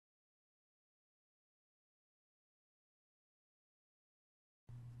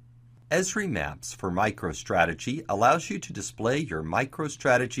Esri Maps for MicroStrategy allows you to display your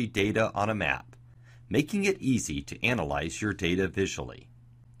MicroStrategy data on a map, making it easy to analyze your data visually.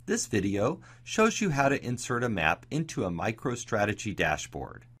 This video shows you how to insert a map into a MicroStrategy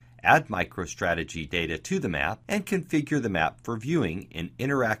dashboard, add MicroStrategy data to the map, and configure the map for viewing in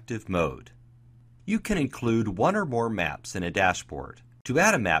interactive mode. You can include one or more maps in a dashboard. To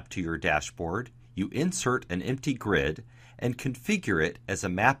add a map to your dashboard, you insert an empty grid and configure it as a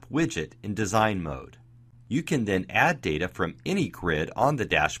map widget in design mode. You can then add data from any grid on the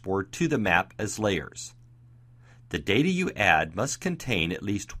dashboard to the map as layers. The data you add must contain at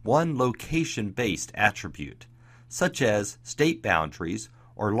least one location-based attribute, such as state boundaries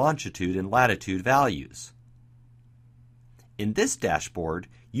or longitude and latitude values. In this dashboard,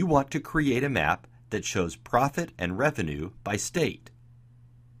 you want to create a map that shows profit and revenue by state.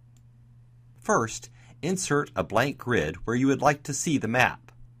 First, insert a blank grid where you would like to see the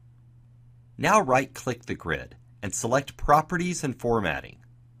map. Now right-click the grid and select Properties and Formatting.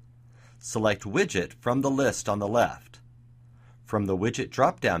 Select Widget from the list on the left. From the Widget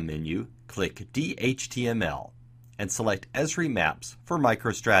drop-down menu, click DHTML and select Esri Maps for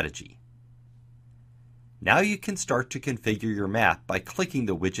MicroStrategy. Now you can start to configure your map by clicking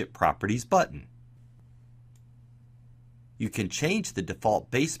the Widget Properties button. You can change the default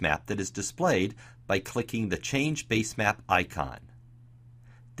base map that is displayed by clicking the Change Base Map icon.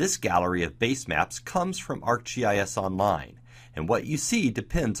 This gallery of base maps comes from ArcGIS Online, and what you see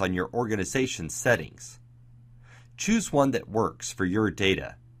depends on your organization's settings. Choose one that works for your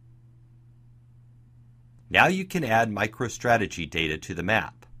data. Now you can add MicroStrategy data to the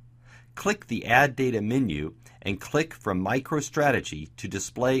map. Click the Add Data menu and click from MicroStrategy to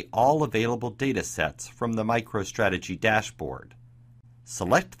display all available data sets from the MicroStrategy dashboard.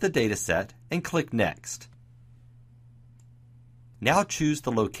 Select the dataset and click Next. Now choose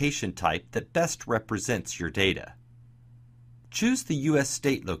the location type that best represents your data. Choose the U.S.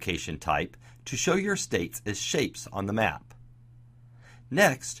 state location type to show your states as shapes on the map.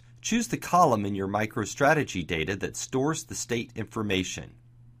 Next, choose the column in your MicroStrategy data that stores the state information.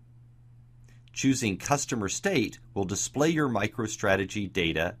 Choosing Customer State will display your MicroStrategy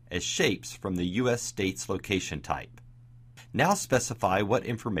data as shapes from the U.S. state's location type. Now specify what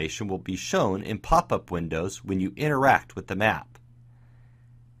information will be shown in pop-up windows when you interact with the map.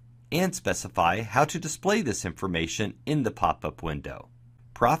 And specify how to display this information in the pop-up window.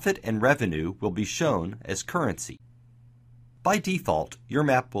 Profit and revenue will be shown as currency. By default, your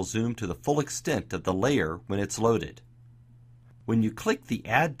map will zoom to the full extent of the layer when it's loaded. When you click the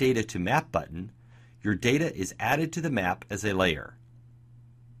Add Data to Map button, your data is added to the map as a layer.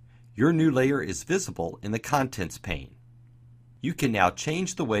 Your new layer is visible in the Contents pane. You can now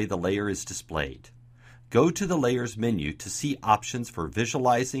change the way the layer is displayed. Go to the Layers menu to see options for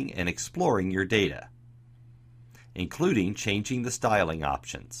visualizing and exploring your data, including changing the styling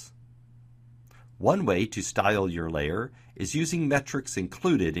options. One way to style your layer is using metrics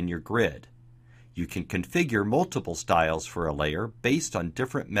included in your grid. You can configure multiple styles for a layer based on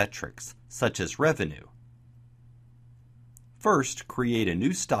different metrics, such as revenue. First, create a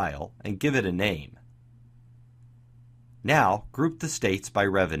new style and give it a name. Now, group the states by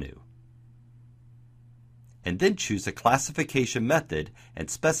revenue. And then choose a classification method and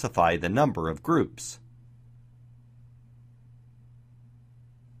specify the number of groups.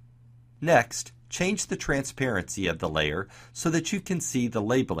 Next, change the transparency of the layer so that you can see the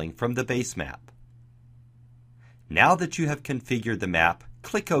labeling from the base map. Now that you have configured the map,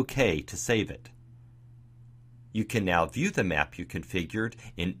 click OK to save it. You can now view the map you configured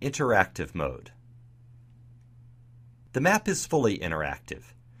in interactive mode. The map is fully interactive.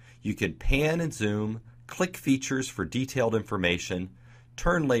 You can pan and zoom, click features for detailed information,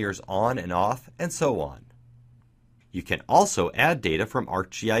 turn layers on and off, and so on. You can also add data from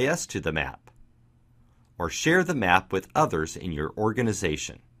ArcGIS to the map, or share the map with others in your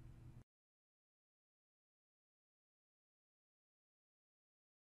organization.